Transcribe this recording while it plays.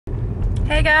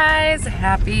Hey guys,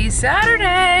 happy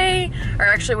Saturday! Or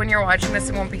actually when you're watching this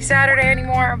it won't be Saturday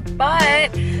anymore,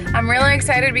 but I'm really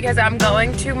excited because I'm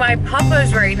going to my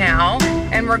papa's right now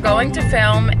and we're going to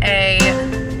film a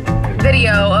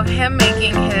video of him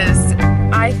making his,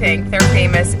 I think, their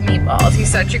famous meatballs. He's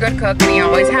such a good cook and he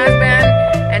always has been,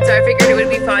 and so I figured it would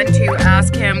be fun to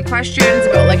ask him questions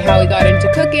about like how he got into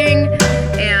cooking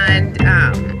and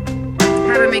have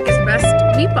him make his best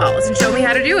meatballs and show me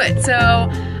how to do it. So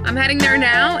I'm heading there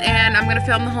now and I'm gonna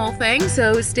film the whole thing,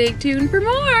 so stay tuned for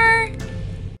more.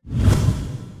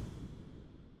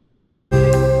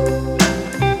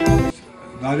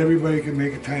 Not everybody can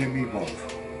make a ton of meatballs.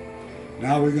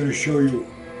 Now we're gonna show you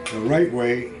the right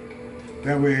way.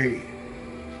 That way,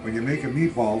 when you make a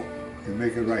meatball, you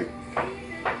make it right.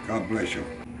 God bless you.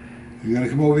 You gonna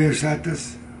come over here and start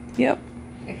this? Yep.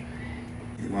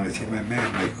 You wanna see my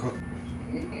man, my cook?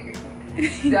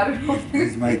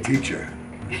 He's my teacher.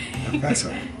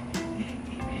 Professor.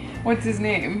 What's his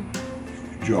name?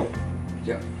 Joe.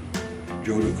 Joe.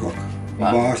 Joe the cook.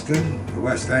 Wow. Boston, the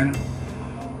West End.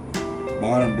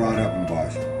 Born and brought up in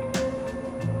Boston.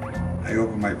 I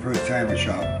opened my first sandwich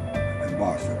shop in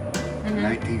Boston in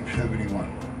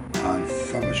 1971 on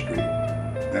Summer Street.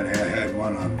 Then I had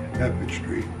one on Bedford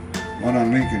Street, one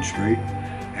on Lincoln Street,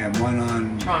 and one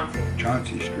on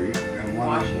Chauncey Street, and one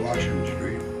on Washington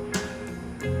Street.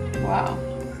 Wow.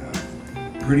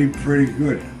 Pretty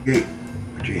good. Hey,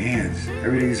 with your hands.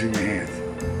 Everything's in your hands.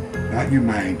 Not in your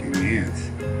mind, in your hands.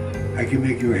 I can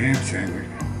make you a ham sandwich,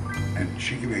 and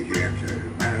she can make you a ham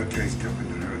sandwich. Mine will taste different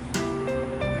than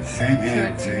hers. Same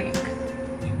ham, same.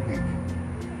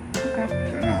 Okay.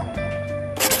 So now,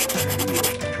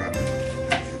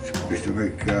 I used to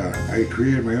make, I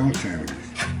created my own sandwiches.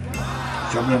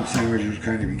 Some of them sandwiches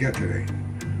can't even get today.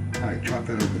 All right, chop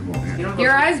that a little bit more.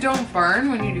 Your eyes don't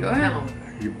burn when you do it? No.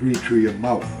 You breathe through your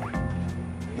mouth,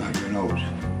 not your nose.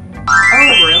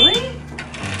 Oh, really?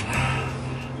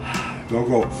 Don't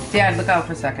go. Dad, look out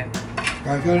for a second.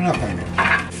 I got enough on you.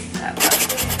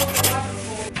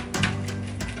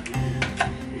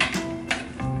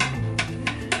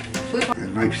 The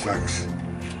knife sucks.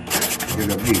 Get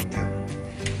a meat.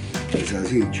 It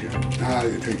says each. Now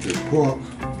you take this pork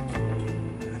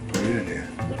and put it in there.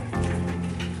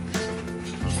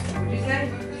 What'd you say?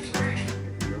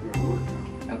 You're gonna work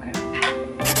now. Okay.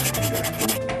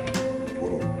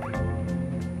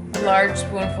 Put A large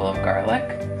spoonful of garlic.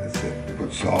 That's it. You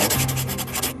put salt.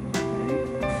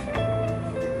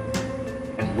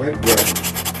 And wet bread. It's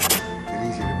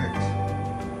easy to mix.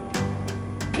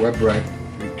 Wet bread.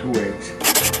 Need 2 eggs.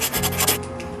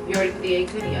 You already put the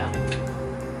eggs in? Yeah.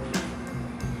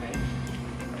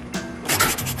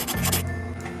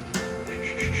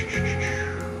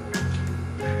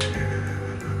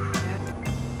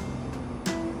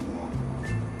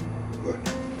 Good.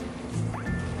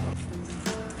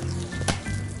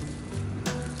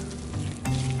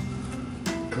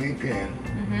 Clean pan.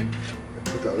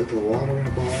 Put that little water in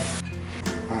the bowl.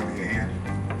 Palm of your hand.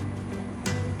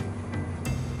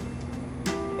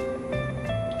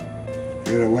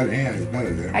 You get a wet hand, it's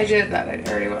better there. I did that. I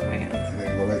already wet my hands. And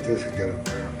then go like this and get it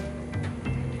there.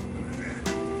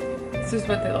 This is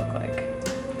what they look like.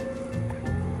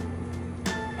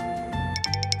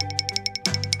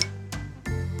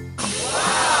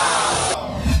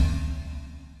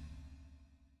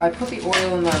 I put the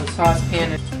oil in the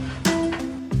saucepan.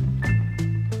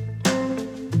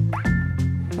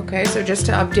 Okay, so just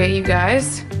to update you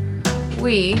guys,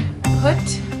 we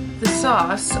put the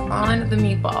sauce on the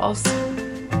meatballs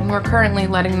and we're currently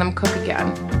letting them cook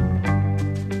again.